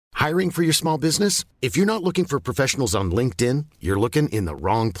Hiring for your small business? If you're not looking for professionals on LinkedIn, you're looking in the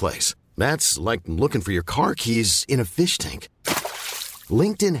wrong place. That's like looking for your car keys in a fish tank.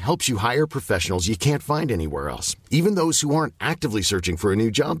 LinkedIn helps you hire professionals you can't find anywhere else, even those who aren't actively searching for a new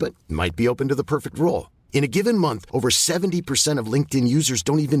job but might be open to the perfect role. In a given month, over 70% of LinkedIn users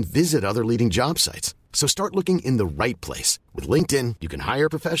don't even visit other leading job sites. So start looking in the right place. With LinkedIn, you can hire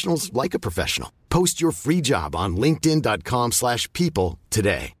professionals like a professional. Post your free job on linkedin.com/people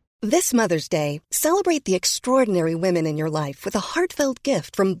today. This Mother's Day, celebrate the extraordinary women in your life with a heartfelt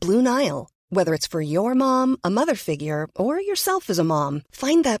gift from Blue Nile. Whether it's for your mom, a mother figure, or yourself as a mom,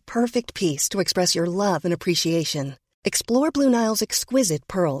 find that perfect piece to express your love and appreciation. Explore Blue Nile's exquisite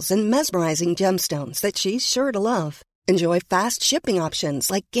pearls and mesmerizing gemstones that she's sure to love. Enjoy fast shipping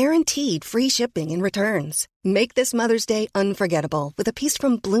options like guaranteed free shipping and returns. Make this Mother's Day unforgettable with a piece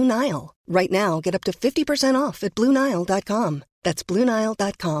from Blue Nile. Right now, get up to 50% off at BlueNile.com. That's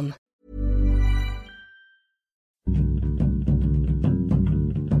BlueNile.com.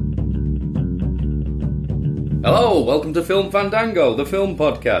 Hello, welcome to Film Fandango, the film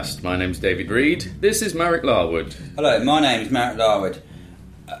podcast. My name's David Reed. This is Marek Larwood. Hello, my name is Marek Larwood.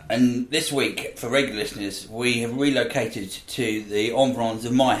 And this week, for regular listeners, we have relocated to the environs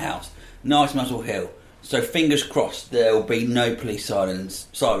of my house, Nice Muswell Hill. So fingers crossed there will be no police sirens,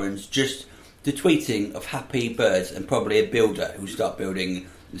 just the tweeting of happy birds and probably a builder who'll start building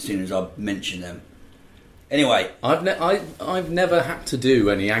as soon as I mention them. Anyway, I've never had to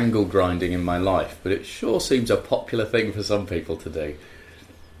do any angle grinding in my life, but it sure seems a popular thing for some people to do.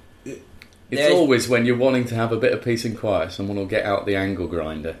 It's always when you're wanting to have a bit of peace and quiet, someone will get out the angle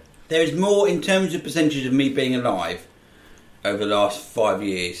grinder. There is more in terms of percentage of me being alive over the last 5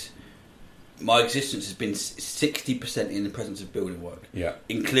 years. My existence has been 60% in the presence of building work,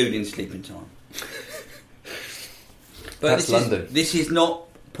 including sleeping time. But That's London. This is not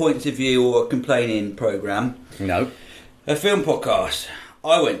points of view or a complaining programme. No. A film podcast.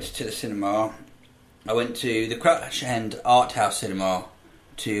 I went to the cinema. I went to the Crouch End Art House Cinema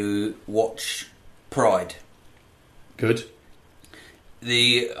to watch Pride. Good.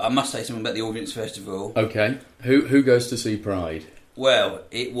 I must say something about the audience first of all. Okay. Who goes to see Pride? Well,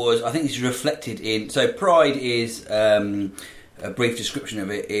 it was. I think it's reflected in. So Pride is a brief description of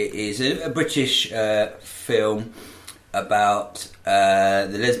it. It is a British film about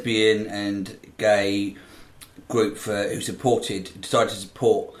the lesbian and gay group who decided to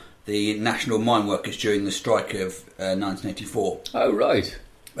support the national mine workers during the strike of 1984. Oh, right.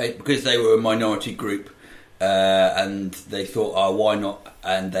 Because they were a minority group, and they thought, oh, why not?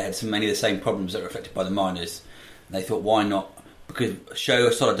 And they had many of the same problems that were affected by the miners. And they thought, why not? Because show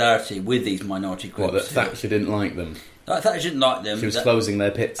a solidarity with these minority groups. What, that Thatcher didn't like them? Thatcher didn't like them. She was closing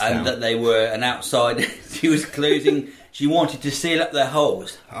their pits down. And that they were an outside. She was closing. She wanted to seal up their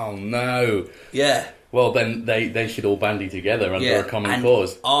holes. Oh, no. Yeah. Well, then they should all bandy together under a common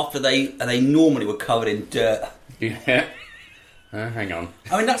cause. After they normally were covered in dirt. Yeah. Hang on.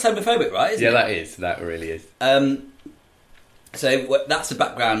 I mean, that's homophobic, right? Isn't it? That is. That really is. So that's the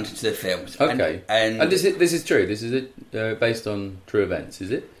background to the film. Okay. And this is true. This is based on true events,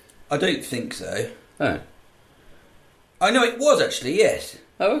 is it? I don't think so. Oh. I know it was actually, yes.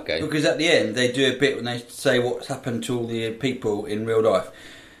 Oh, okay. Because at the end they do a bit when they say what's happened to all the people in real life.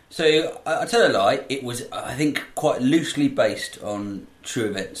 So I tell a lie. It was, I think, quite loosely based on true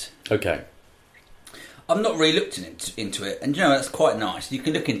events. Okay. I've not really looked into it, and that's quite nice. You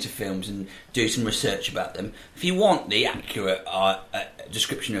can look into films and do some research about them. If you want the accurate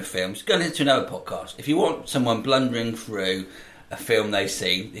description of films, go into another podcast. If you want someone blundering through a film they've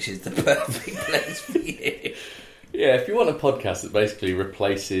seen, this is the perfect place for you. Yeah, if you want a podcast that basically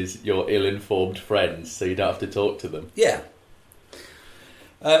replaces your ill-informed friends so you don't have to talk to them. Yeah.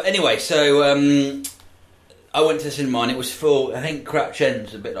 Anyway, so I went to the cinema and it was full. I think Crouch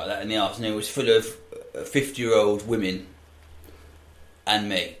End's a bit like that in the afternoon. It was full of 50-year-old women and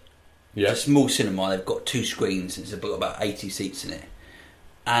me. Yeah. It's a small cinema. They've got 2 screens. It's got about 80 seats in it.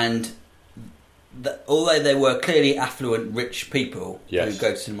 And although they were clearly affluent, rich people who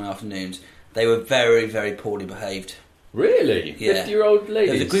go to cinema afternoons, they were very, very poorly behaved. Really? Yeah. 50-year-old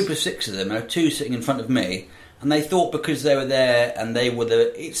ladies? There was a group of 6 of them, and there were 2 sitting in front of me, and they thought because they were there and they were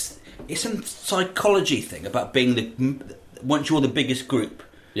it's some psychology thing about being once you're the biggest group,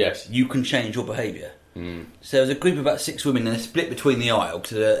 yes, you can change your behaviour. Mm. So there was a group of about 6 women, and they're split between the aisle.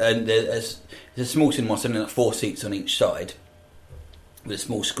 And there's a small cinema, something like 4 seats on each side, with a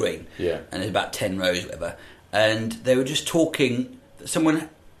small screen. Yeah. And there's about 10 rows, whatever. And they were just talking. And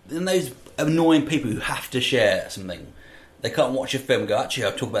those annoying people who have to share something, They can't watch a film and go, actually,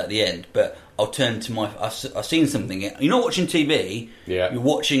 I'll talk about it at the end, but I'll turn to I've seen something. You're not watching TV, you're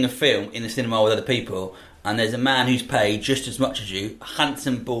watching a film in the cinema with other people, and there's a man who's paid just as much as you, a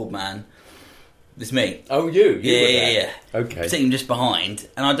handsome, bald man. It's me. Oh, you? Yeah. Okay. Sitting just behind,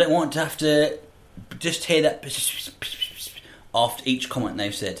 and I don't want to have to just hear that after each comment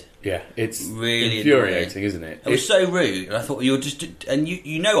they've said. Yeah, it's really infuriating, annoying. Isn't it? It was so rude, and I thought you're just... And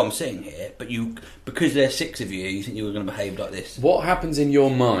you know I'm sitting here, but because there's 6 of you, you think you were going to behave like this. What happens in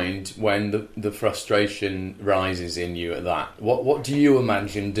your mind when the frustration rises in you at that? What do you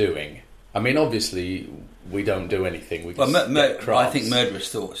imagine doing? I mean, obviously, we don't do anything. We just get cross. I think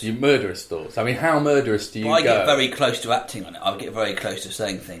murderous thoughts. You murderous thoughts. I mean, how murderous do you go? I get very close to acting on it. I get very close to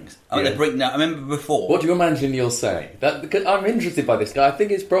saying things. I remember before... What do you imagine you'll say? Because I'm interested by this guy. I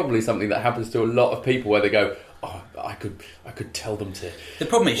think it's probably something that happens to a lot of people where they go, oh, I could tell them to... The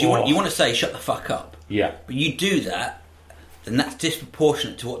problem is you want to say, shut the fuck up. Yeah. But you do that, then that's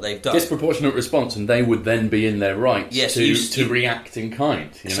disproportionate to what they've done. Disproportionate response, and they would then be in their rights to react in kind.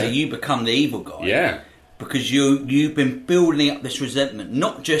 So you become the evil guy. Yeah. Because you've been building up this resentment,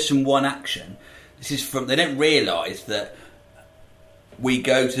 not just from one action. This is from... They don't realise that we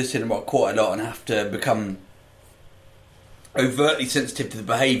go to the cinema quite a lot and have to become overtly sensitive to the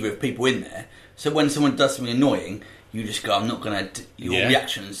behaviour of people in there. So when someone does something annoying, you just go, I'm not going to... Your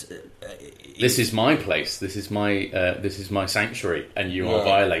reactions... This is my place. This is my sanctuary, and you are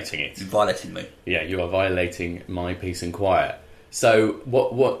violating it. You're violating me. Yeah, you are violating my peace and quiet. So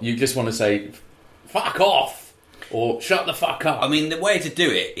what you just want to say, fuck off, or shut the fuck up. I mean, the way to do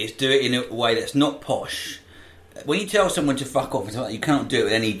it is do it in a way that's not posh. When you tell someone to fuck off, you can't do it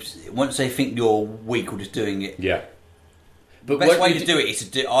with any... Once they think you're weak or just doing it... Yeah. But the best way to do it is to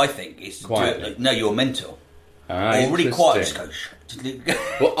do... I think, is to quietly. do it... No, you're mental. Or really quiet, just go...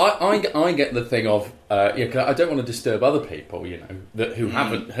 Well, I get the thing of... cause I don't want to disturb other people, who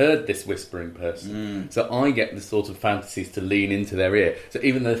haven't heard this whispering person. So I get the sort of fantasies to lean into their ear. So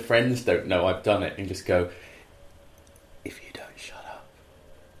even their friends don't know I've done it, and just go... If you don't shut up,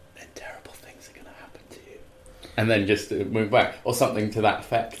 then terrible things are going to happen to you. And then just move back, or something to that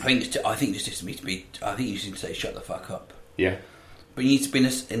effect. I think you just need to be... I think you just need to say, shut the fuck up. Yeah. But you need to be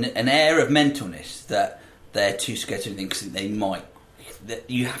in an air of mentalness that they're too scared to think because they might...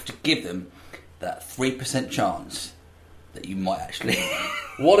 That you have to give them that 3% chance that you might actually...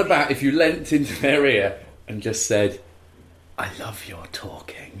 What about if you leant into their ear and just said, I love your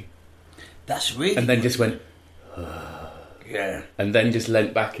talking? That's really... And then just went... Yeah. And then just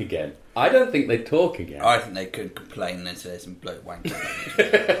leant back again. I don't think they'd talk again. I think they could complain and say some bloke wanking.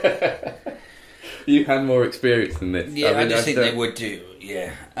 You had more experience than this. Yeah, I just think they would do.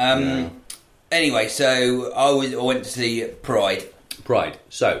 Yeah. Anyway, so I went to see Pride.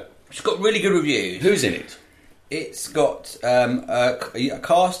 So it's got really good reviews. Who's in it? It's got a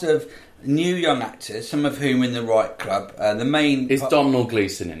cast of new young actors, some of whom are in the right club. The main... Is Domhnall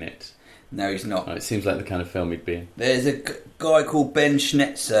Gleeson in it? No, he's not. Oh, it seems like the kind of film he'd be in. There's a guy called Ben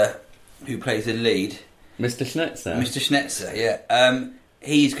Schnetzer who plays the lead. Mr. Schnetzer? Mr. Schnetzer, yeah.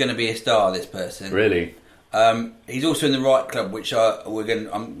 He's going to be a star, this person. Really? He's also in the right club, which we're going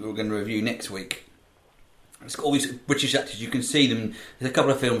to review next week. It's got all these British actors. You can see them. There's a couple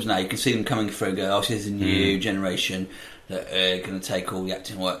of films now. You can see them coming through and go, oh, this is a new generation that are going to take all the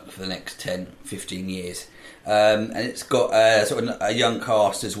acting work for the next 10, 15 years. And it's got sort of a young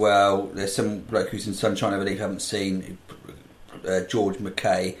cast as well. There's some bloke who's in Sunshine Over Leaf I haven't seen, George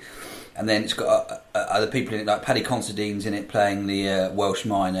McKay. And then it's got other people in it, like Paddy Considine's in it playing the Welsh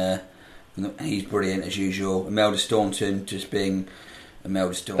miner. And he's brilliant as usual. Imelda Staunton just being...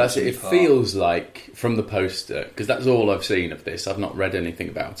 Imelda Staunton. That's it. It feels like, from the poster, because that's all I've seen of this, I've not read anything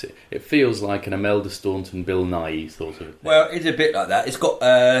about it, it feels like an Imelda Staunton, Bill Nighy sort of thing. Well, it's a bit like that. It's got...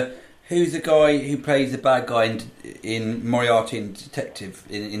 who's the guy who plays the bad guy in Moriarty in Detective,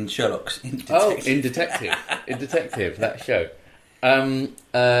 in Sherlock's? In Detective, that show.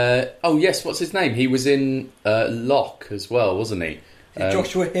 Oh yes, what's his name? He was in Locke as well, wasn't he?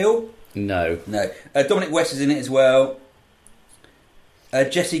 Joshua Hill? No. Dominic West is in it as well.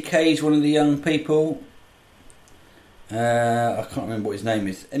 Jesse Kay's one of the young people. I can't remember what his name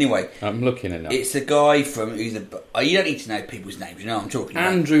is. Anyway, I'm looking it up. It's a guy from you don't need to know people's names. You know what I'm talking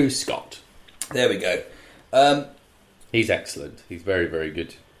about. Andrew Scott. There we go. He's excellent. He's very, very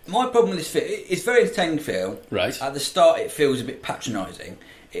good. My problem with this film, it's a very entertaining film. Right. At the start, it feels a bit patronising.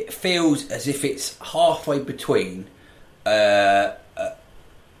 It feels as if it's halfway between. It's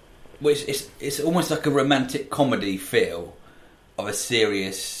almost like a romantic comedy feel of a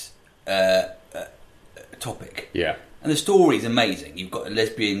serious topic. Yeah. And the story is amazing. You've got a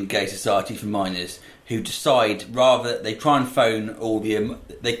lesbian gay society for minors who decide, rather, they try and phone all the...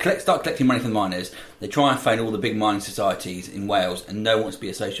 start collecting money from the miners. They try and phone all the big mining societies in Wales, and no one wants to be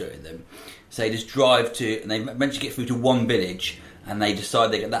associated with them. So they just drive to... And they eventually get through to one village, and they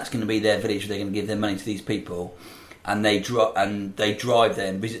decide that's going to be their village, they're going to give their money to these people. And they drive there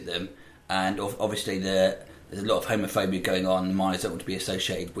and visit them. And obviously there's a lot of homophobia going on. The miners don't want to be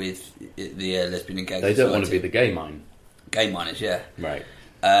associated with the lesbian and gay society. They don't want to be the gay mine. Gay miners, yeah. Right.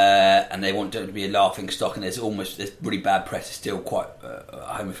 And they want it to be a laughing stock, and there's really bad press. Is still quite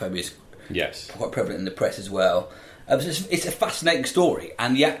homophobia is quite prevalent in the press as well. It's a fascinating story,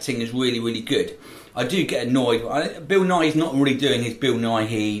 and the acting is really, really good. I do get annoyed. Bill Nighy's not really doing his Bill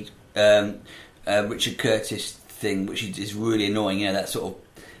Nighy, Richard Curtis thing, which is really annoying. You know, that sort of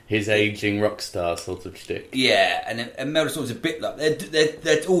his ageing rock star sort of shtick. Yeah, and Meldon Storm's a bit like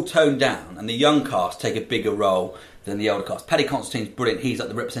they're all toned down, and the young cast take a bigger role than the older cast. Paddy Considine's brilliant. He's like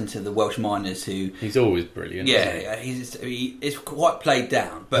the representative of the Welsh miners who... He's always brilliant. Yeah, he's quite played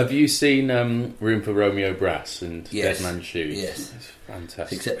down. But have you seen Room for Romeo Brass and Dead Man's Shoes? Yes. It's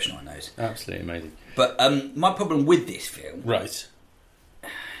fantastic. It's exceptional, I know. Absolutely amazing. But my problem with this film... Right.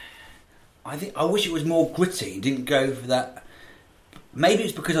 I wish it was more gritty and didn't go for that... Maybe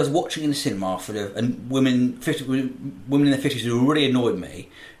it's because I was watching in the cinema and women in their 50s who really annoyed me,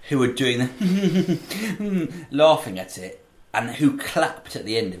 who were doing the laughing at it, and who clapped at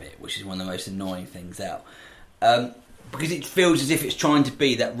the end of it, which is one of the most annoying things out. Because it feels as if it's trying to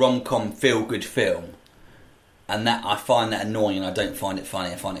be that rom-com feel-good film, and that I find that annoying, and I don't find it funny.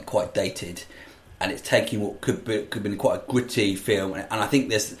 I find it quite dated, and it's taking what could have been quite a gritty film, and I think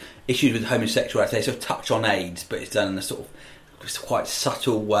there's issues with homosexuality. They sort of touch on AIDS, but it's done in a sort of quite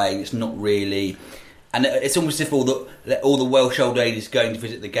subtle way. It's not really, and it's almost as if all the Welsh old ladies going to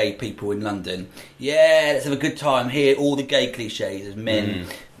visit the gay people in London. Yeah, let's have a good time here. All the gay cliches as men,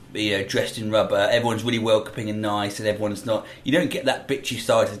 dressed in rubber. Everyone's really welcoming and nice, and everyone's not. You don't get that bitchy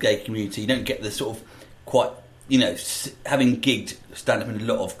side of the gay community. You don't get the sort of quite, having gigged stand up in a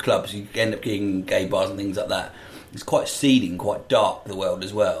lot of clubs. You end up gigging in gay bars and things like that. It's quite seething, quite dark, the world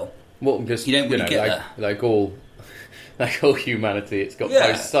as well. Well, because you don't really get that. Like all humanity, it's got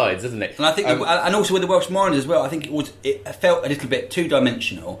both sides, isn't it? And I think, and also with the Welsh miners as well, I think it felt a little bit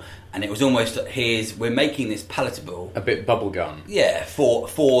two-dimensional, and it was almost we're making this palatable, a bit bubblegum. Yeah, for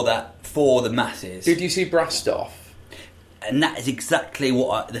the masses. Did you see Brastoff? And that is exactly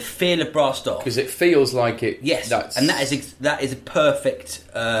what the feel of Brastoff, because it feels like it. Yes, and that is a perfect.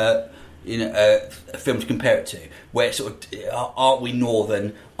 A film to compare it to, where it's sort of aren't we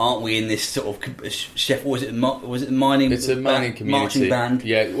northern? Aren't we in this sort of chef? Was it mining? It's a mining community marching band.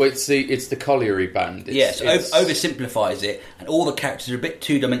 Yeah, well, it's the colliery band. Oversimplifies it, and all the characters are a bit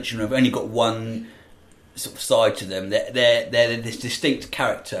two-dimensional. They've only got one sort of side to them. They're this distinct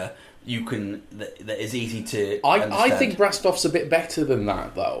character. That is easy to understand. I think Brastoff's a bit better than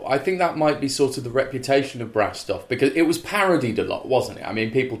that, though. I think that might be sort of the reputation of Brastoff, because it was parodied a lot, wasn't it? I mean,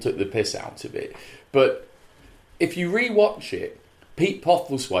 people took the piss out of it. But if you rewatch it, Pete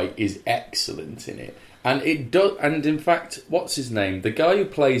Postlethwaite is excellent in it. And it does. And in fact, what's his name? The guy who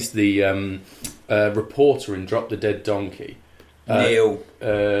plays the reporter in Drop the Dead Donkey. Neil.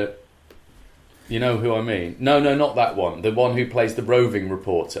 You know who I mean? No, not that one. The one who plays the roving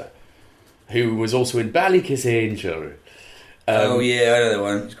reporter, who was also in Ballykiss Angel. I know that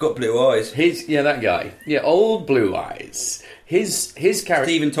one. He's got blue eyes. That guy. Yeah, old blue eyes. His character...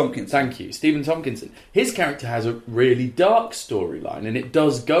 Stephen Tompkinson. Thank you, Stephen Tompkinson. His character has a really dark storyline, and it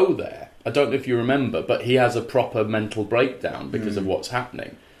does go there. I don't know if you remember, but he has a proper mental breakdown because of what's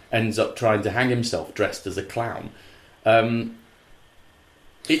happening. Ends up trying to hang himself dressed as a clown.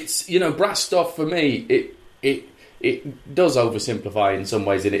 It's, Brastoff for me, it does oversimplify in some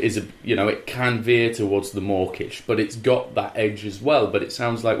ways, and it is it can veer towards the mawkish, but it's got that edge as well. But it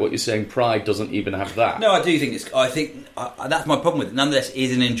sounds like what you're saying, Pride doesn't even have that. No, I do think that's my problem with it. Nonetheless, it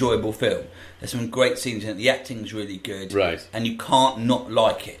is an enjoyable film. There's some great scenes in it. The acting's really good, right? And you can't not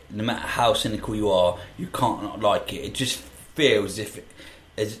like it, no matter how cynical you are. You can't not like it. It just feels as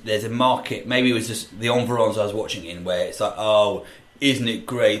if there's a market. Maybe it was just the environs I was watching in, where it's like, oh, isn't it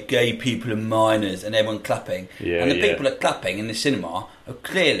great? Gay people and miners, and everyone clapping. Yeah, and the people that are clapping in the cinema are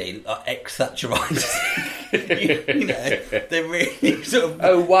clearly ex-Thatcherites. They're really sort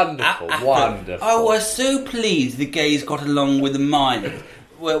of... wonderful, wonderful. I was so pleased the gays got along with the miners.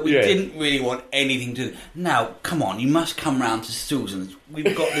 Well, we didn't really want anything to... Now, come on, you must come round to Susan's.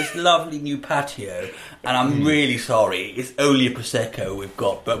 We've got this lovely new patio, and I'm really sorry. It's only a Prosecco we've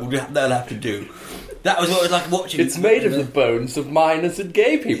got, but that'll have to do. That was what it was like watching... It's made of the bones of miners and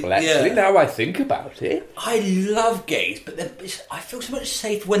gay people, actually, now I think about it. I love gays, but I feel so much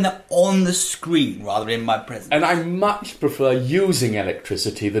safer when they're on the screen rather than in my presence. And I much prefer using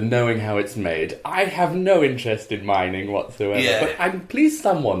electricity than knowing how it's made. I have no interest in mining whatsoever, but I'm pleased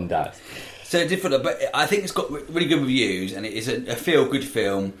someone does. So different, but I think it's got really good reviews, and it is a feel-good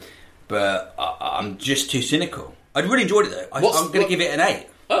film, but I'm just too cynical. I really enjoyed it, though. I'm going to give it an 8.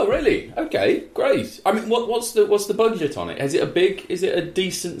 Oh, really? Okay, great. I mean, what's the budget on it? Is it a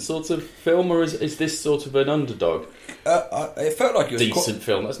decent sort of film, or is this sort of an underdog? It felt like it was decent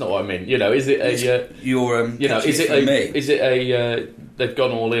film. That's not what I mean. You know, is it a? Is it a? They've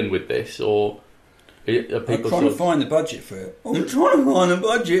gone all in with this, or are people? I'm trying to find the budget for it. I'm trying to find the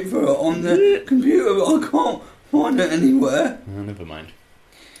budget for it on the computer, but I can't find it anywhere. Oh, never mind.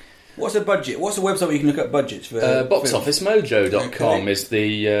 What's the budget? What's the website where you can look up budgets for? BoxOfficeMojo.com is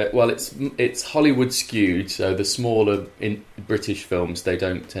the it's Hollywood skewed, so the smaller British films they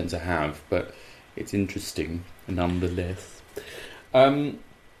don't tend to have, but it's interesting nonetheless. All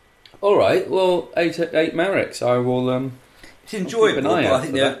right, well, 8 Mareks. I will. It's enjoyable, but I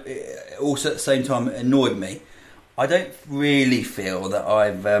think they also at the same time annoyed me. I don't really feel that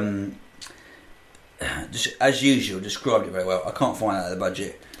I've just as usual described it very well. I can't find out the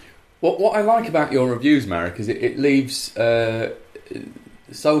budget. What I like about your reviews, Marek, is it leaves so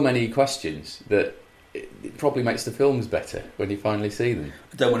many questions that it probably makes the films better when you finally see them.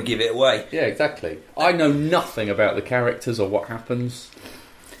 I don't want to give it away. Yeah, exactly. I know nothing about the characters or what happens.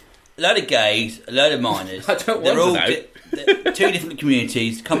 A load of gays, a load of miners. I don't want to know. Two different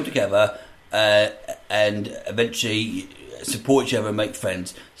communities come together and eventually support each other and make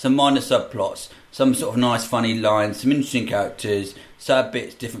friends. Some minor subplots, some sort of nice funny lines, some interesting characters, sad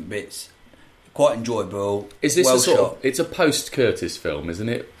bits, different bits, quite enjoyable. Is this shot. It's a post-Curtis film, isn't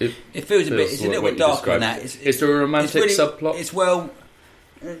it? It feels a bit. It's a little bit darker than that. Is there a romantic subplot? It's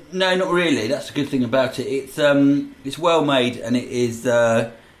no, not really. That's a good thing about it. It's well made and it is.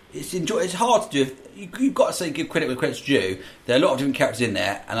 It's hard to do. You've got to say give credit where credit's due. There are a lot of different characters in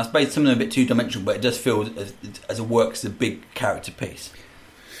there, and I suppose some of them are a bit two-dimensional, but it does feel as a work as a big character piece.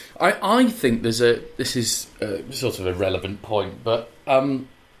 I think this is sort of a relevant point, but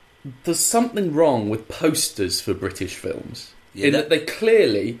there's something wrong with posters for British films. Yeah, in that they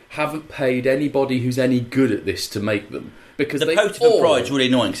clearly haven't paid anybody who's any good at this to make them. Because the poster for Pride's really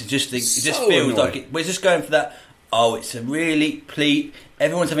annoying, because it just feels like we're just going for that. Oh, it's a really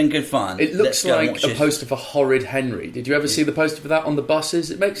everyone's having good fun. It looks like a poster for Horrid Henry. Did you ever see the poster for that on the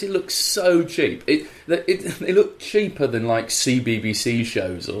buses? It makes it look so cheap. They look cheaper than like CBBC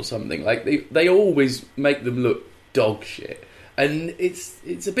shows or something. Like they always make them look dog shit. And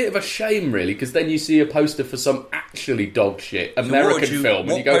it's a bit of a shame, really, because then you see a poster for some actually dog shit American film,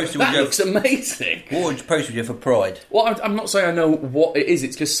 and you go, that looks amazing. What poster would you have for Pride? Well, I'm not saying I know what it is.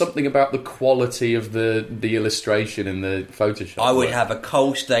 It's just something about the quality of the illustration and the Photoshop. I would have a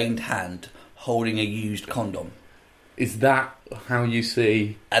coal-stained hand holding a used condom. Is that how you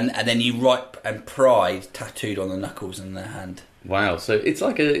see? And then you write and Pride tattooed on the knuckles in their hand. Wow, so it's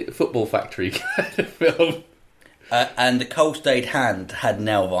like a Football Factory kind of film. And the coal-stained hand had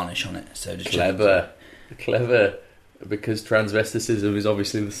nail varnish on it. So just clever, because transvesticism is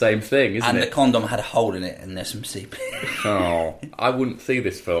obviously the same thing, isn't it? And the condom had a hole in it, and there's some seep. Oh, I wouldn't see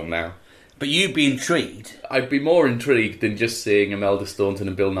this film now. But you'd be intrigued. I'd be more intrigued than just seeing Imelda Staunton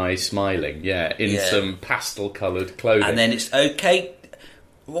and Bill Nighy smiling, in some pastel-coloured clothing. And then it's okay.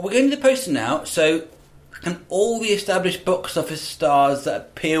 Well, we're going to the poster now, so can all the established box office stars that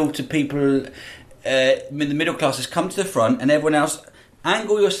appeal to people... the middle classes come to the front, and everyone else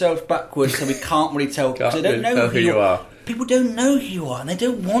angle yourself backwards so we can't really tell because they don't know who you are. People don't know who you are, and they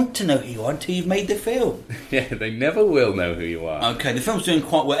don't want to know who you are until you've made the film. Yeah, they never will know who you are. Okay, the film's doing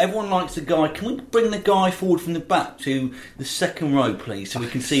quite well. Everyone likes the guy. Can we bring the guy forward from the back to the second row, please, so we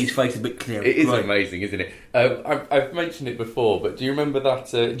can see his face a bit clearer? It is amazing, isn't it? I've mentioned it before, but do you remember that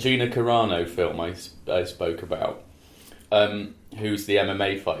Gina Carano film I spoke about? Who's the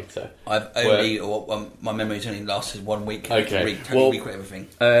MMA fighter? My memory's only lasted 1 week. Okay, everything.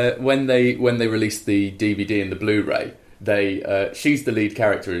 When they released the DVD and the Blu-ray, she's the lead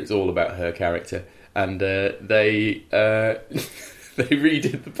character. It's all about her character, and they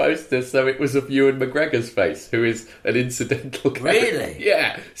redid the poster so it was of Ewan McGregor's face, who is an incidental character. Really?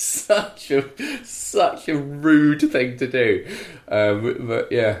 Yeah, such a rude thing to do, but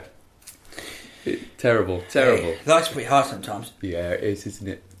yeah. Terrible. Life's pretty hard sometimes. Yeah, it is, isn't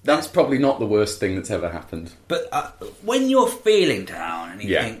it? That's probably not the worst thing that's ever happened. But when you're feeling down and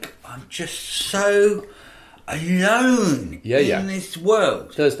you think, I'm just so alone in this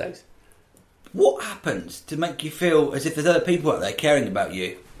world. Thursdays. What happens to make you feel as if there's other people out there caring about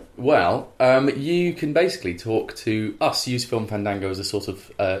you? Well, you can basically talk to us, use Film Fandango as a sort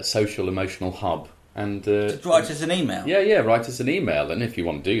of social, emotional hub. And just write us an email. Yeah, write us an email. And if you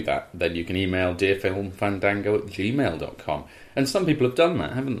want to do that, then you can email dearfilmfandango@gmail.com. And some people have done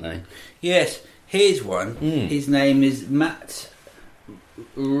that, haven't they? Yes, here's one. His name is Matt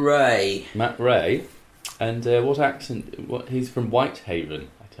Ray. Matt Ray. And what accent? He's from Whitehaven.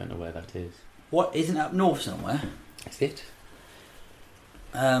 I don't know where that is. What, isn't it up north somewhere? Is it?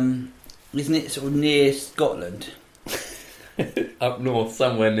 Isn't it sort of near Scotland? Up north,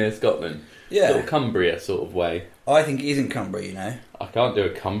 somewhere near Scotland. Yeah. Sort of Cumbria sort of way. I think it is in Cumbria, you know. I can't do a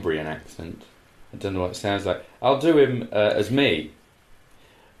Cumbrian accent. I don't know what it sounds like. I'll do him as me.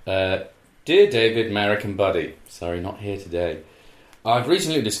 Dear David, Marek and Buddy. Sorry, not here today. I've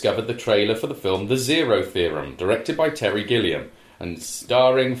recently discovered the trailer for the film The Zero Theorem, directed by Terry Gilliam, and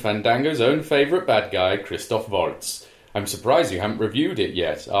starring Fandango's own favourite bad guy, Christoph Waltz. I'm surprised you haven't reviewed it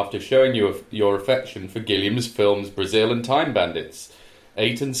yet, after showing you your affection for Gilliam's films Brazil and Time Bandits.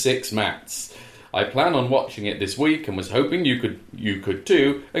 8 and 6 Mats. I plan on watching it this week and was hoping you could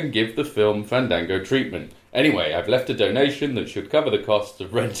too and give the film Fandango treatment. Anyway, I've left a donation that should cover the costs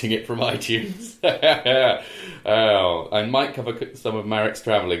of renting it from iTunes. And might cover some of Marek's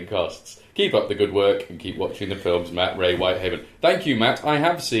travelling costs. Keep up the good work and keep watching the films, Matt Ray, Whitehaven. Thank you, Matt. I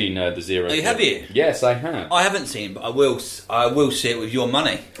have seen The Zero. Oh, have you? Yes, I have. I haven't seen it, but I will see it with your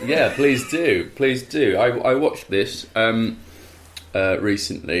money. Yeah, please do. Please do. I watched this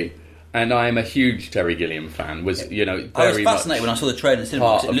recently, and I am a huge Terry Gilliam fan. I was fascinated when I saw the trailer in the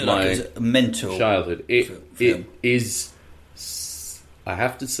cinema because it looked like it was a mental childhood. It is, I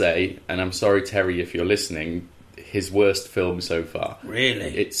have to say, and I'm sorry, Terry, if you're listening, his worst film so far.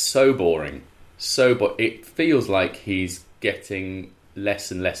 Really? It's so boring. It feels like he's getting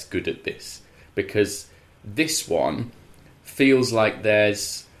less and less good at this, because this one feels like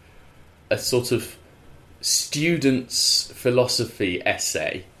there's a sort of student's philosophy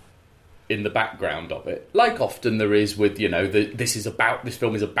essay in the background of it, like often there is with, this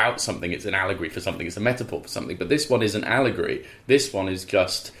film is about something, it's an allegory for something, it's a metaphor for something, but this one is an allegory. This one is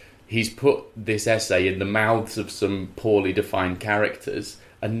just, he's put this essay in the mouths of some poorly defined characters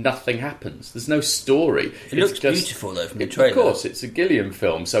and nothing happens. There's no story. It looks beautiful though from the trailer. Of course, it's a Gilliam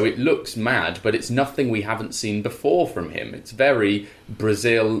film, so it looks mad, but it's nothing we haven't seen before from him. It's very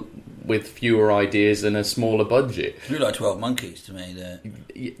Brazil with fewer ideas and a smaller budget. It looks like 12 Monkeys to me there.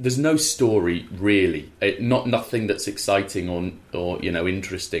 There's no story really. Nothing that's exciting or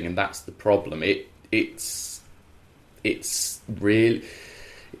interesting, and that's the problem. It's really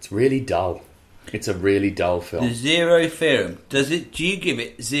dull. It's a really dull film. The Zero Theorem. Do you give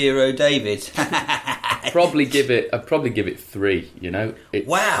it 0 David? I'd probably give it 3,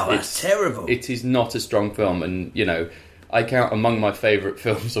 Wow, that's terrible. It is not a strong film, and I count among my favourite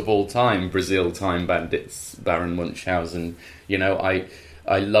films of all time Brazil, Time Bandits, Baron Munchausen. I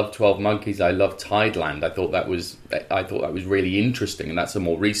love 12 Monkeys. I love Tideland. I thought that was really interesting, and that's a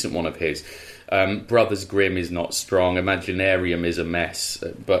more recent one of his. Brothers Grimm is not strong. Imaginarium is a mess,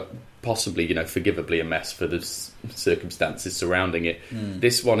 but possibly, forgivably a mess for the circumstances surrounding it.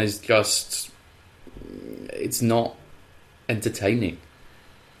 This one is just, it's not entertaining.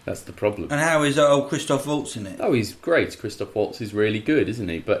 That's the problem. And how is old Christoph Waltz in it? Oh, he's great. Christoph Waltz is really good, isn't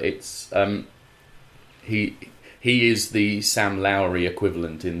he? But it's he is the Sam Lowry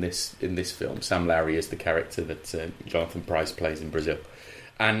equivalent in this film. Sam Lowry is the character that Jonathan Pryce plays in Brazil,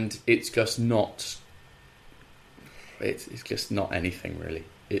 and it's just not. It's just not anything really.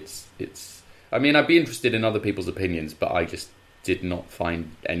 It's. I mean, I'd be interested in other people's opinions, but I just did not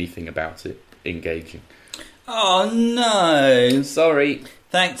find anything about it engaging. Oh no! Sorry.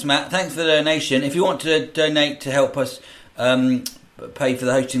 Thanks, Matt. Thanks for the donation. If you want to donate to help us pay for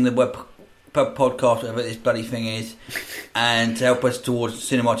the hosting of the web podcast, whatever this bloody thing is, and to help us towards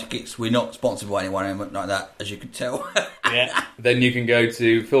cinema tickets, we're not sponsored by anyone like that, as you can tell. Yeah. Then you can go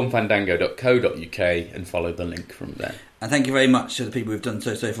to filmfandango.co.uk and follow the link from there. And thank you very much to the people who've done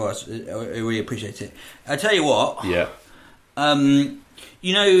so far. I really appreciate it. I tell you what. Yeah.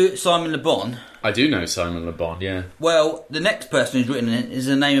 You know Simon Le Bon? I do know Simon Le Bon, yeah. Well, the next person who's written it is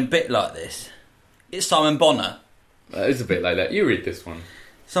a name a bit like this. It's Simon Bonner. It's a bit like that. You read this one.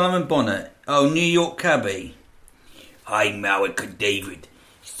 Simon Bonner. Oh, New York cabbie. Hi, Marek and David.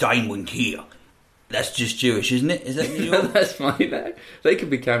 Simon here. That's just Jewish, isn't it? Is that New York? That's fine. They could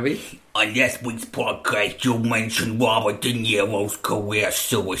be cabbie. On last week's podcast, you mentioned Robert De Niro's career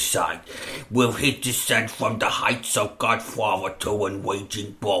suicide, with his descent from the heights of Godfather to And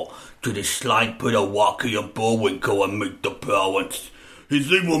Raging Bull to the slide pit of Rocky and Bullwinkle and Meet the Parents.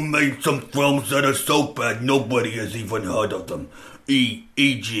 He's even made some films that are so bad nobody has even heard of them.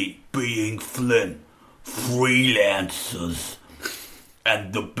 E.g. Being Flynn, Freelancers,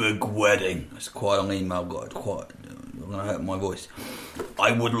 and The Big Wedding. That's quite an email, God. I'm going to hurt my voice.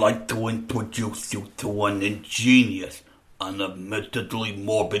 I would like to introduce you to an ingenious and admittedly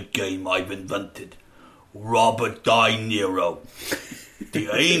morbid game I've invented. Robert Die Niro. The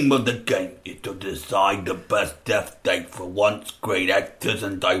aim of the game is to decide the best death date for once great actors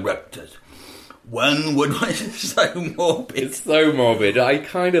and directors. When would... It's so morbid. It's so morbid. I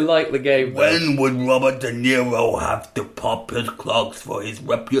kind of like the game, though. When would Robert De Niro have to pop his clogs for his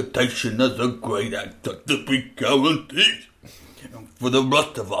reputation as a great actor to be guaranteed? And for the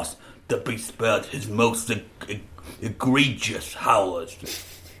rest of us to be spared his most egregious howlers.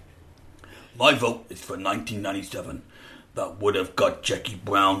 My vote is for 1997. That would have got Jackie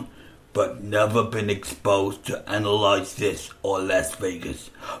Brown, but never been exposed to analyze this or Las Vegas.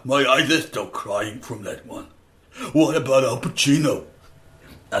 My eyes are still crying from that one. What about Al Pacino?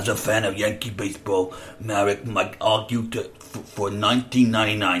 As a fan of Yankee baseball, Marek might argue for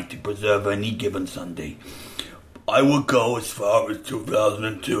 1999 to preserve any given Sunday. I would go as far as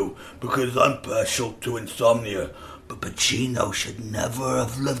 2002 because I'm partial to insomnia, but Pacino should never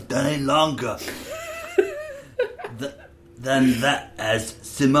have lived any longer than that, as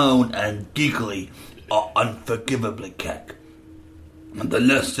Simone and Giggly are unforgivably cack. And the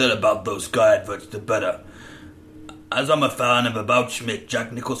less said about those Sky adverts, the better. As I'm a fan of About Schmidt,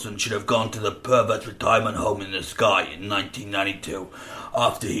 Jack Nicholson should have gone to the pervert's retirement home in the Sky in 1992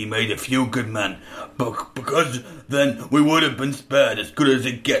 after he made A Few Good Men, because then we would have been spared As Good As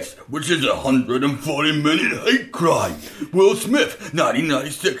It Gets, which is a 140-minute hate crime. Will Smith,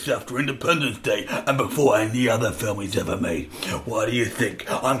 1996, after Independence Day, and before any other film he's ever made. What do you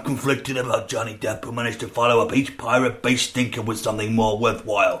think? I'm conflicted about Johnny Depp, who managed to follow up each pirate-based stinker with something more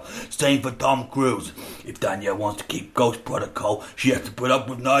worthwhile. Same for Tom Cruise. If Danielle wants to keep Ghost Protocol, she has to put up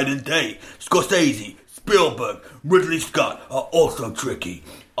with Night and Day. Scorsese, Spielberg, Ridley Scott are also tricky.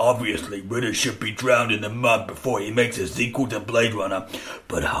 Obviously, Ritter should be drowned in the mud before he makes a sequel to Blade Runner.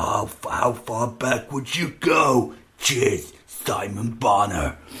 But how far back would you go? Cheers, Simon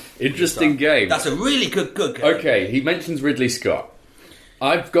Bonner. Interesting game. That's a really good game. Okay, he mentions Ridley Scott.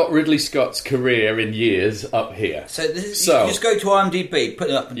 I've got Ridley Scott's career in years up here. So you just go to IMDb, put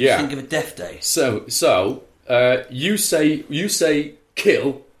it up, and just think of a death day. So you say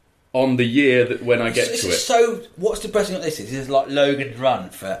kill on the year that when I get to it. So what's depressing about this is like Logan's Run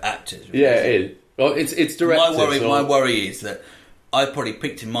for actors. Really. Yeah, it is. Well, it's directors. My worry is that I probably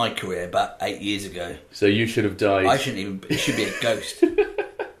peaked in my career about 8 years ago. So you should have died. I shouldn't even. It should be a ghost.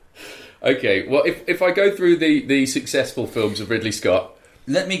 Okay. Well, if I go through the successful films of Ridley Scott,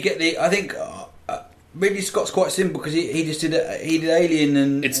 let me get the. I think Ridley Scott's quite simple because he just did Alien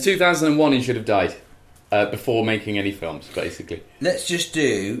and. It's 2001. He should have died before making any films. Basically. Let's just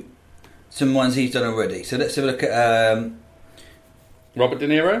do some ones he's done already. So let's have a look at Robert De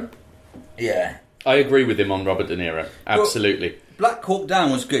Niro. Yeah, I agree with him on Robert De Niro. Absolutely. Well, Black Hawk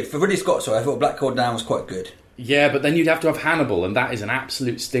Down was good for Ridley Scott. Sorry, I thought Black Hawk Down was quite good. Yeah, but then you'd have to have Hannibal, and that is an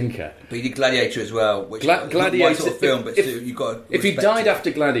absolute stinker. But he did Gladiator as well, which Gladiator, is my sort of film. But you got. If he died after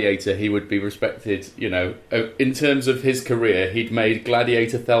Gladiator, he would be respected. You know, in terms of his career, he'd made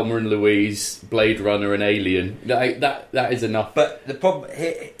Gladiator, Thelma and Louise, Blade Runner, and Alien. That is enough. But the problem,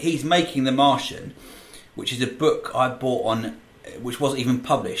 he's making The Martian, which is a book I bought on, which wasn't even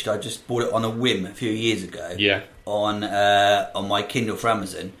published. I just bought it on a whim a few years ago. Yeah. On my Kindle for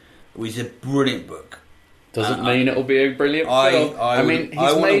Amazon, which is a brilliant book. Doesn't mean it'll be a brilliant film. I want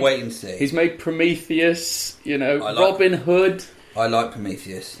to wait and see. He's made Prometheus, Robin Hood. I like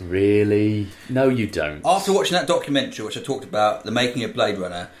Prometheus. Really? No, you don't. After watching that documentary, which I talked about, the making of Blade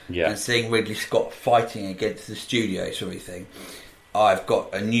Runner, and seeing Ridley Scott fighting against the studios for everything, I've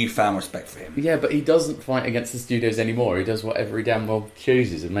got a newfound respect for him. Yeah, but he doesn't fight against the studios anymore. He does whatever he damn well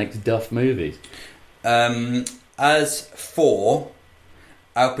chooses and makes duff movies. As for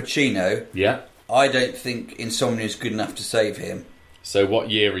Al Pacino... Yeah. I don't think Insomnia is good enough to save him. So what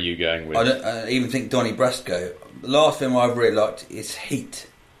year are you going with? I don't even think Donnie Brasco. The last film I've really liked is Heat.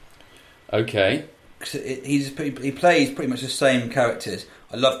 Okay. He plays pretty much the same characters.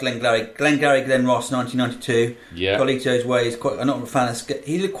 I love Glengarry, Glen Ross, 1992. Yeah. Carlito's Way is quite. I'm not a fan of.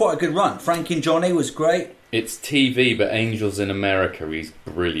 He did quite a good run. Frankie and Johnny was great. It's TV, but Angels in America, he's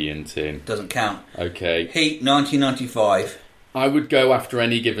brilliant in. Doesn't count. Okay. Heat, 1995. I would go after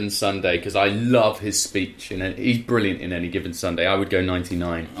Any Given Sunday because I love his speech. He's brilliant in Any Given Sunday. I would go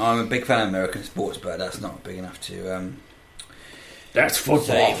 99. I'm a big fan of American sports, but that's not big enough to. That's football.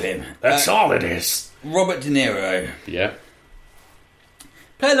 Save him. That's all it is. Robert De Niro. Yeah.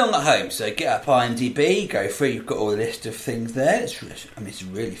 Play along at home. So get up IMDb, go through. You've got all the list of things there. It's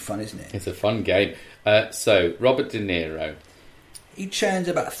really fun, isn't it? It's a fun game. So Robert De Niro. He churns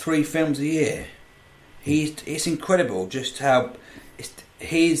about 3 films a year. It's incredible just how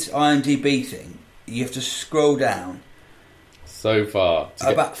his IMDb thing. You have to scroll down So far.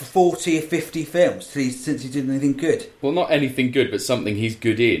 about 40 or 50 films since he did anything good. Well, not anything good, but something he's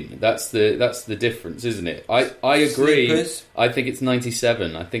good in. That's the difference, isn't it? I agree. Sleepers. I think it's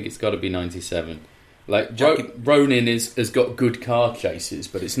 97. I think it's got to be 97. Like Jackie- Ronin has got good car chases,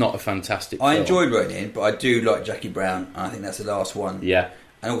 but it's not a fantastic I film. enjoyed Ronin, but I do like Jackie Brown, and I think that's the last one. Yeah.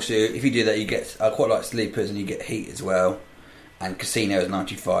 And also, if you do that, I quite like Sleepers, and you get Heat as well. And Casino is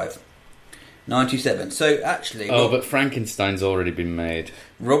 95. 97. So actually, But Frankenstein's already been made.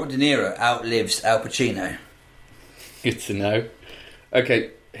 Robert De Niro outlives Al Pacino. Good to know. Okay,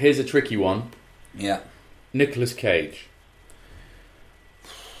 here's a tricky one. Yeah. Nicolas Cage.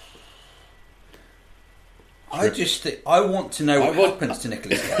 I want to know what happens to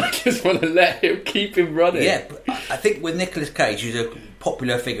Nicolas Cage. I just want to let him keep him running. Yeah, but I think with Nicolas Cage, who's a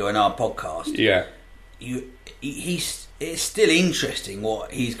popular figure in our podcast, Yeah. it's still interesting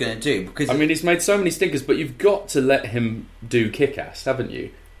what he's going to do because he's made so many stinkers, but you've got to let him do Kick-Ass, haven't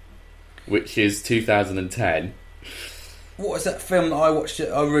you? Which is 2010. what was that film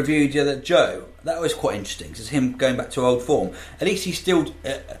that I reviewed the other Joe? That was quite interesting. It's him going back to old form. At least he's still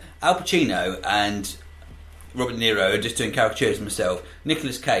Al Pacino and Robert De Niro are just doing caricatures of himself.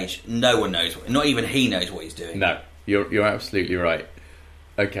 Nicolas Cage, no one knows. Not even he knows what he's doing. No, you're absolutely right.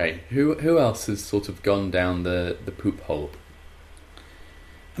 Okay, who else has sort of gone down the poop hole?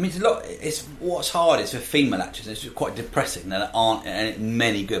 I mean, it's a lot. What's hard is for female actors. It's quite depressing that there aren't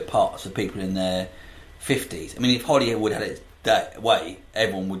many good parts for people in their 50s. I mean, if Hollywood had it that way,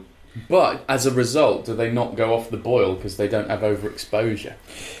 everyone would. But as a result, do they not go off the boil because they don't have overexposure?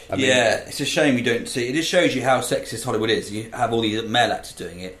 It's a shame you don't see. It just shows you how sexist Hollywood is. You have all these male actors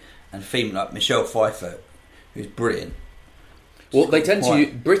doing it, and female like Michelle Pfeiffer, who's brilliant. Well, they tend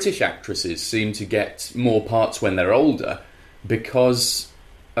to. British actresses seem to get more parts when they're older because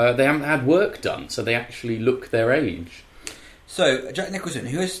they haven't had work done, so they actually look their age. So Jack Nicholson,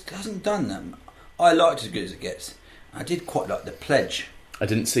 who hasn't done them, I liked As Good as It Gets. I did quite like The Pledge. I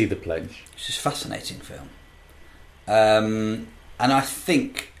didn't see The Pledge. It's just a fascinating film. And I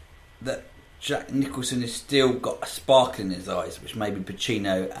think that Jack Nicholson has still got a sparkle in his eyes, which maybe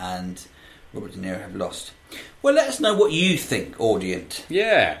Pacino and Robert De Niro have lost. Well, let us know what you think, audience.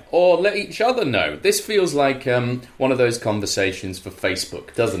 Yeah, or let each other know. This feels like one of those conversations for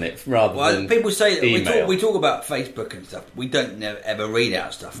Facebook, doesn't it? Rather than people say that email. we talk about Facebook and stuff. We don't ever read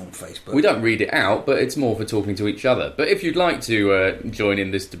out stuff on Facebook. We don't read it out, but it's more for talking to each other. But if you'd like to join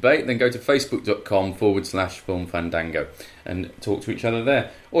in this debate, then go to facebook.com/Film Fandango and talk to each other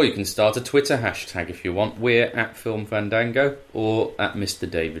there. Or you can start a Twitter hashtag if you want. We're at Film Fandango, or at Mr.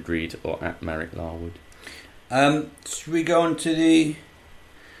 David Reed, or at Marek Larwood. Should we go on to the...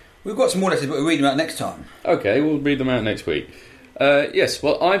 We've got some more letters, but we'll read them out next time. Okay, we'll read them out next week. Yes,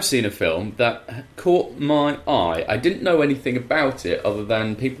 well, I've seen a film that caught my eye. I didn't know anything about it other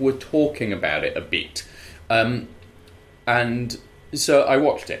than people were talking about it a bit. And so I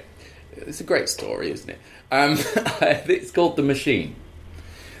watched it. It's a great story, isn't it? It's called The Machine.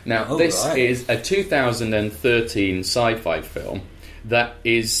 Now, this is a 2013 sci-fi film that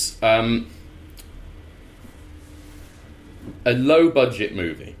is... a low-budget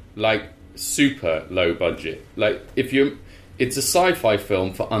movie, like super low budget. Like it's a sci-fi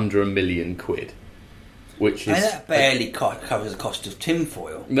film for under £1 million, which is that barely covers the cost of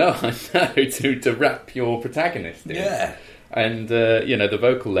tinfoil. No, I know to wrap your protagonist in. Yeah, and the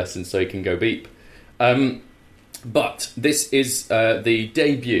vocal lessons so he can go beep. But this is the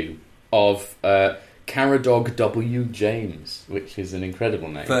debut of Caradog W. James, which is an incredible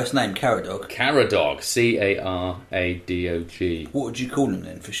name. First name, Caradog. Caradog, Caradog. What would you call him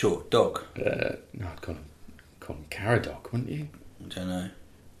then, for short? Dog? No, I'd call him Caradog, wouldn't you? I don't know.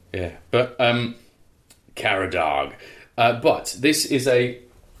 Yeah, but Caradog. But this is a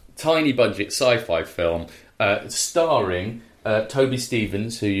tiny budget sci-fi film starring Toby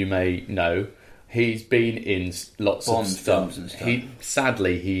Stephens, who you may know. He's been in lots Bond of stuff. films and stuff.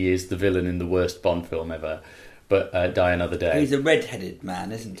 Sadly, he is the villain in the worst Bond film ever, but Die Another Day. He's a red-headed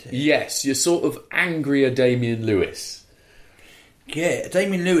man, isn't he? Yes, you're sort of angrier Damian Lewis. Yeah,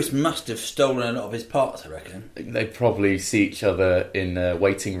 Damian Lewis must have stolen a lot of his parts, I reckon. They probably see each other in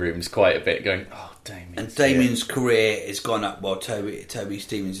waiting rooms quite a bit, going, "Oh, Damien." And Damien's career has gone up while Toby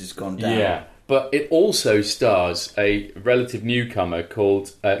Stevens has gone down. Yeah, but it also stars a relative newcomer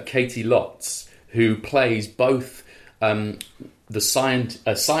called Katie Lotz, who plays both a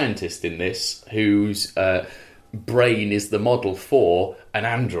scientist in this, whose brain is the model for an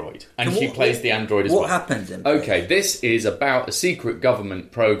android, and she plays the android as well. What happens then? Okay, this is about a secret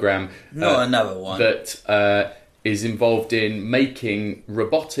government program. Not another one. That is involved in making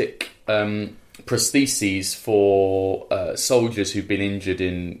robotic prostheses for soldiers who've been injured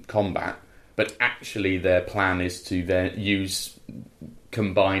in combat. But actually, their plan is to then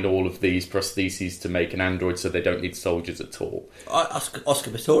combine all of these prostheses to make an android, so they don't need soldiers at all. Oscar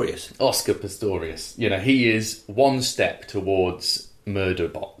Pistorius. Oscar Pistorius. You know, he is one step towards murder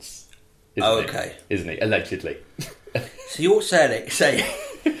bots. Isn't he? Allegedly. So you're saying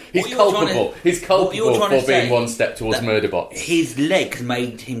he's culpable. He's culpable for being one step towards murder bots. His legs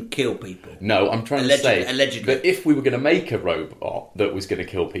made him kill people. No, I'm trying to say allegedly. that if we were going to make a robot that was going to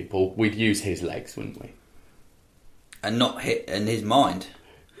kill people, we'd use his legs, wouldn't we? And not hit in his mind.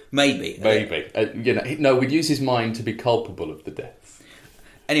 Maybe. No, we'd use his mind to be culpable of the deaths.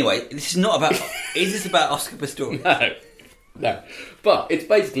 Anyway, this is not about... Is this about Oscar Pistorius? No. But it's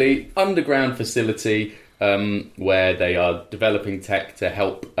basically underground facility where they are developing tech to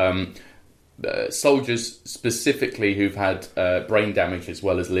help soldiers specifically who've had brain damage as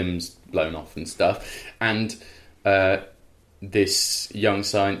well as limbs blown off and stuff. And this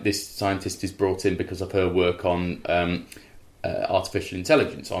scientist is brought in because of her work on artificial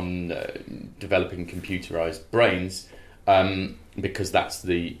intelligence, on developing computerized brains, because that's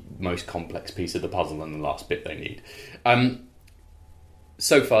the most complex piece of the puzzle and the last bit they need.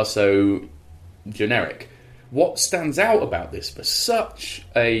 So far, so generic. What stands out about this for such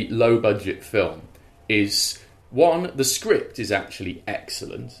a low-budget film is, one, the script is actually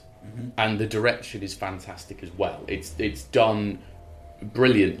excellent. And the direction is fantastic as well. It's done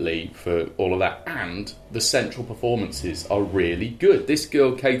brilliantly for all of that, and the central performances are really good. This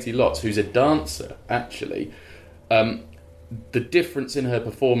girl, Katie Lotz, who's a dancer, actually, the difference in her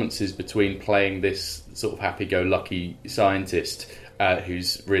performances between playing this sort of happy-go-lucky scientist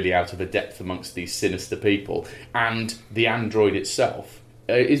who's really out of her depth amongst these sinister people, and the android itself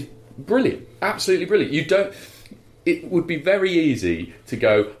is brilliant, absolutely brilliant. It would be very easy to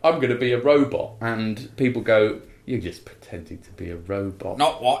go, I'm going to be a robot, and people go, you're just pretending to be a robot.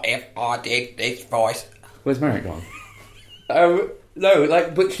 Not what if I did this voice. Where's Merrick gone?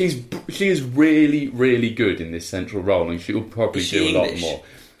 No, but she is really, really good in this central role, and she'll probably do a lot more.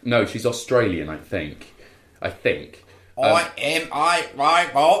 No, she's Australian, I think. I am a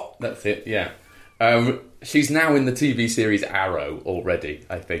robot. That's it, yeah. She's now in the TV series Arrow already,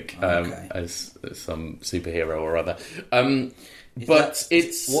 I think, as some superhero or other. What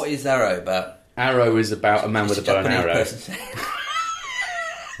is Arrow about? Arrow is about a man with a bow and arrow.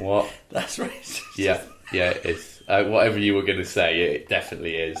 What? That's racist. Yeah, it is. Whatever you were going to say, it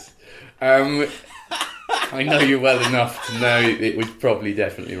definitely is. I know you well enough to know it was probably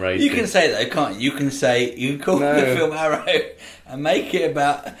definitely racist. You can say that, can't you? You can call the film Arrow and make it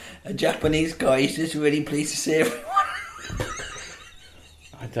about a Japanese guy who's just really pleased to see everyone.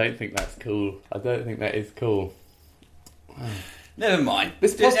 I don't think that's cool. I don't think that is cool. Never mind.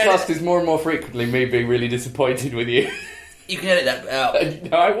 This podcast is more and more frequently me being really disappointed with you. You can edit that out.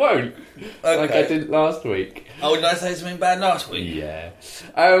 No, I won't. Okay. Like I did last week. Oh, did I say something bad last week? Yeah.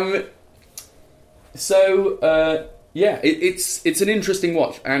 It's an interesting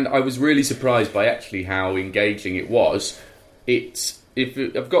watch, and I was really surprised by actually how engaging it was. If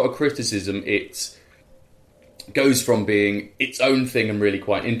I've got a criticism, it goes from being its own thing and really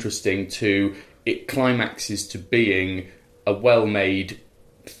quite interesting to it climaxes to being a well-made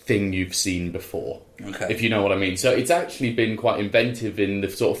thing you've seen before. Okay. If you know what I mean. So it's actually been quite inventive in the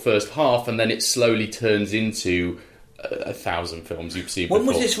sort of first half, and then it slowly turns into 1,000 films you've seen before. When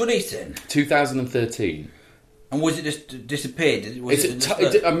was this released in? 2013. And was it just disappeared?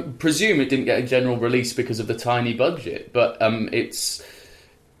 I presume it didn't get a general release because of the tiny budget, but it's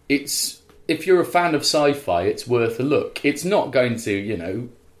if you're a fan of sci-fi, it's worth a look. It's not going to,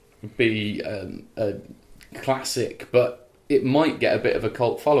 be a classic, but it might get a bit of a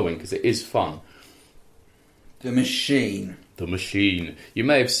cult following because it is fun. The Machine. You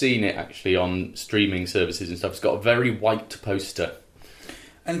may have seen it actually on streaming services and stuff. It's got a very white poster.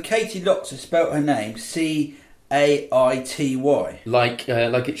 And Katie Lotz has spelt her name Caity. Like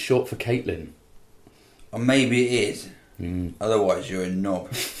it's short for Caitlin. Or maybe it is. Otherwise, you're a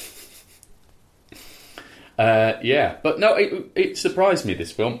knob. Yeah, but no, it surprised me,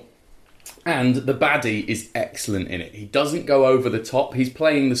 this film. And the baddie is excellent in it. He doesn't go over the top. He's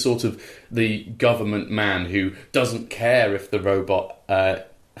playing the sort of the government man who doesn't care if the robot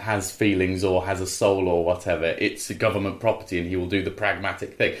has feelings or has a soul or whatever. It's a government property and he will do the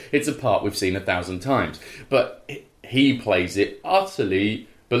pragmatic thing. It's a part we've seen 1,000 times. But he plays it utterly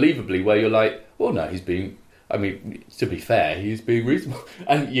believably, where you're like, well, no, he's being... I mean, to be fair, he's being reasonable.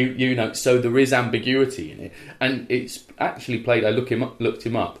 And, you know, so there is ambiguity in it. And it's actually played... I looked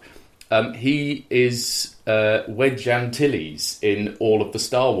him up. He is Wedge Antilles in all of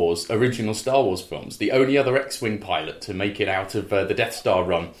the original Star Wars films. The only other X-Wing pilot to make it out of the Death Star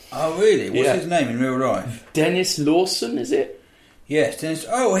run. Oh, really? What's his name in real life? Dennis Lawson, is it? Yes, Dennis.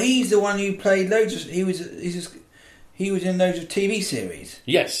 Oh, he's the one who played loads of... He was in loads of TV series.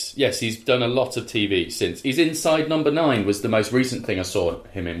 Yes, he's done a lot of TV since. He's in Side Number 9 was the most recent thing I saw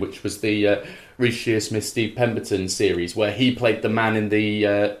him in, which was the Reece Shearsmith, Steve Pemberton series, where he played the man in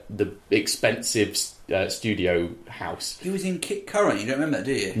the expensive studio house. He was in Kit Current, you don't remember that,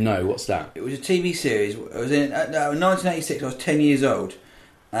 do you? No, what's that? It was a TV series. It was in 1986, I was 10 years old,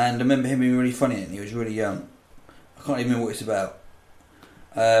 and I remember him being really funny in it. He was really young. I can't even remember what it's about.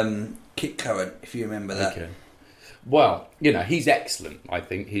 Kit Current, if you remember that. Okay. Well, you know, he's excellent. I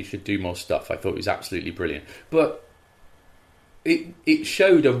think he should do more stuff. I thought he was absolutely brilliant. But it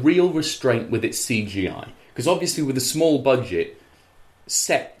showed a real restraint with its CGI. Because obviously with a small budget,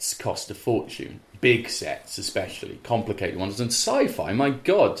 sets cost a fortune. Big sets especially, complicated ones. And sci-fi, my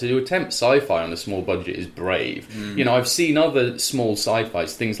God, to attempt sci-fi on a small budget is brave. You know, I've seen other small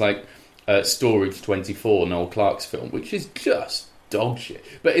sci-fis, things like Storage 24, Noel Clarke's film, which is just... dog shit.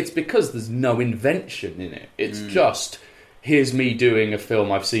 But it's because there's no invention in it. It's just, here's me doing a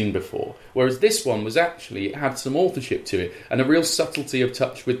film I've seen before. Whereas this one was actually, it had some authorship to it and a real subtlety of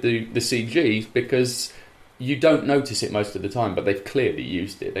touch with the CG, because you don't notice it most of the time, but they've clearly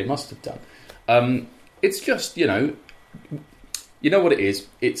used it. They must have done. It's just, you know what it is?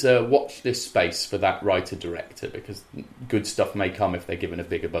 It's a watch this space for that writer-director, because good stuff may come if they're given a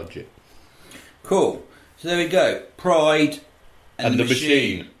bigger budget. Cool. So there we go. Pride... And the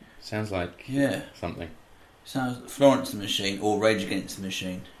Machine. Sounds like something. Sounds Florence the Machine or Rage Against the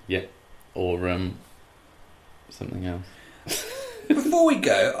Machine. Yeah. Or something else. Before we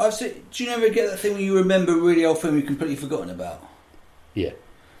go, do you never get that thing when you remember a really old film you've completely forgotten about? Yeah.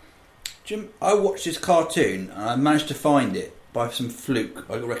 I watched this cartoon and I managed to find it by some fluke.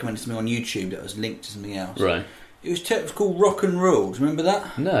 I got recommended something on YouTube that was linked to something else. Right. It was called Rock and Roll. Do you remember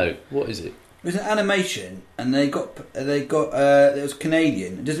that? No. What is it? It was an animation, and it was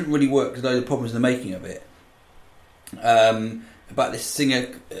Canadian. It doesn't really work because loads of problems in the making of it. About this singer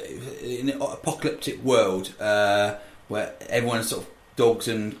in an apocalyptic world where everyone's sort of dogs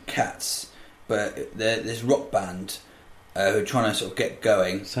and cats, but there's this rock band who are trying to sort of get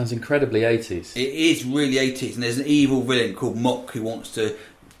going. Sounds incredibly 80s. It is really 80s, and there's an evil villain called Mock who wants to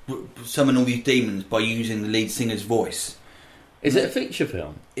summon all these demons by using the lead singer's voice. Is it a feature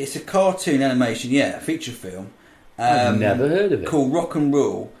film? It's a cartoon animation, a feature film. I've never heard of it. Called Rock and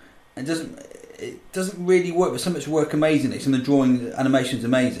Roll. It doesn't really work, but some of it's work amazingly. Some of the drawing, the animation's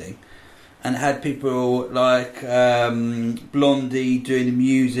amazing. And it had people like Blondie doing the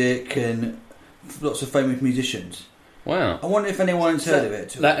music and lots of famous musicians. Wow. I wonder if anyone's heard of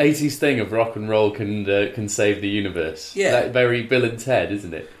it. That 80s thing of rock and roll can save the universe. Yeah. That very Bill and Ted,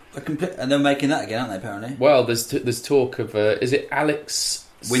 isn't it? And they're making that again, aren't they, apparently? Well, there's talk of... is it Alex...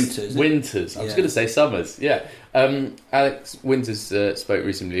 Winters. I was going to say Summers, yeah. Alex Winters spoke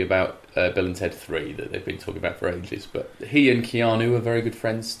recently about Bill and Ted 3 that they've been talking about for ages, but he and Keanu are very good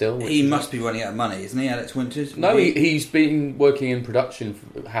friends still. He must be running out of money, isn't he, Alex Winters? No, he's been working in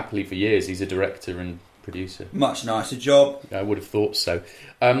production happily for years. He's a director and producer. Much nicer job. I would have thought so.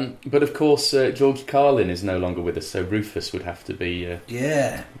 But of course, George Carlin is no longer with us, so Rufus would have to be...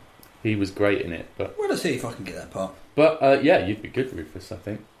 yeah. He was great in it. But well, let's see if I can get that part. But yeah, you'd be good, Rufus, I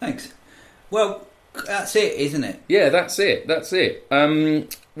think. Thanks. Well, that's it, isn't it? Yeah, that's it.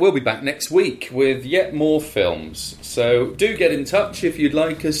 We'll be back next week with yet more films. So do get in touch if you'd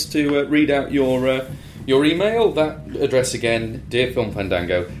like us to read out your email. That address again,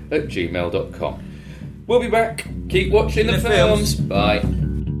 dearfilmfandango@gmail.com. We'll be back. Keep watching the films. Bye.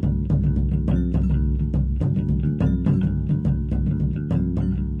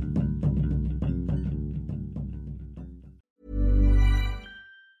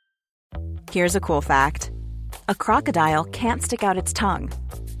 Here's a cool fact. a crocodile can't stick out its tongue.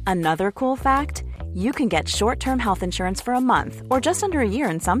 Another cool fact, you can get short-term health insurance for a month or just under a year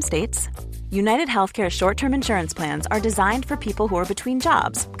in some states. United Healthcare short-term insurance plans are designed for people who are between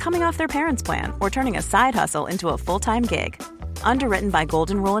jobs, coming off their parents' plan, or turning a side hustle into a full-time gig. Underwritten by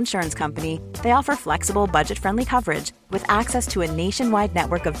Golden Rule Insurance Company, they offer flexible, budget-friendly coverage with access to a nationwide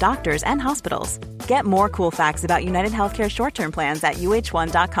network of doctors and hospitals. Get more cool facts about United Healthcare short-term plans at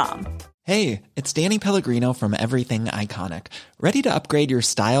uh1.com. Hey, it's Danny Pellegrino from Everything Iconic. Ready to upgrade your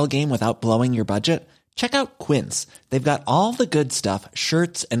style game without blowing your budget? Check out Quince. They've got all the good stuff,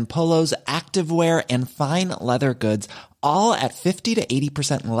 shirts and polos, activewear, and fine leather goods, all at 50 to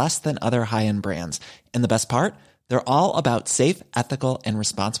 80% less than other high-end brands. And the best part? They're all about safe, ethical, and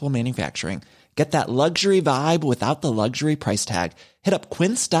responsible manufacturing. Get that luxury vibe without the luxury price tag. Hit up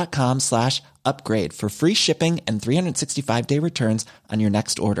quince.com/upgrade for free shipping and 365-day returns on your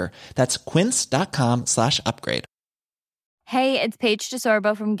next order. That's quince.com/upgrade. Hey, it's Paige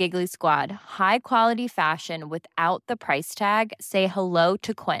DeSorbo from Giggly Squad. High quality fashion without the price tag. Say hello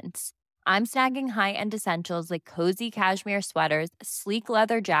to Quince. I'm snagging high-end essentials like cozy cashmere sweaters, sleek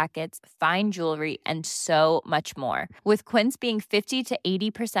leather jackets, fine jewelry, and so much more. With Quince being 50 to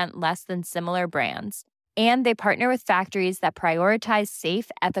 80% less than similar brands. And they partner with factories that prioritize safe,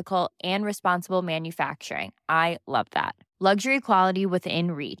 ethical, and responsible manufacturing. I love that. Luxury quality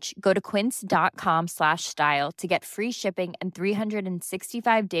within reach. Go to quince.com/style to get free shipping and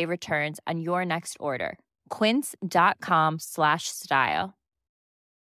 365-day returns on your next order. Quince.com/style.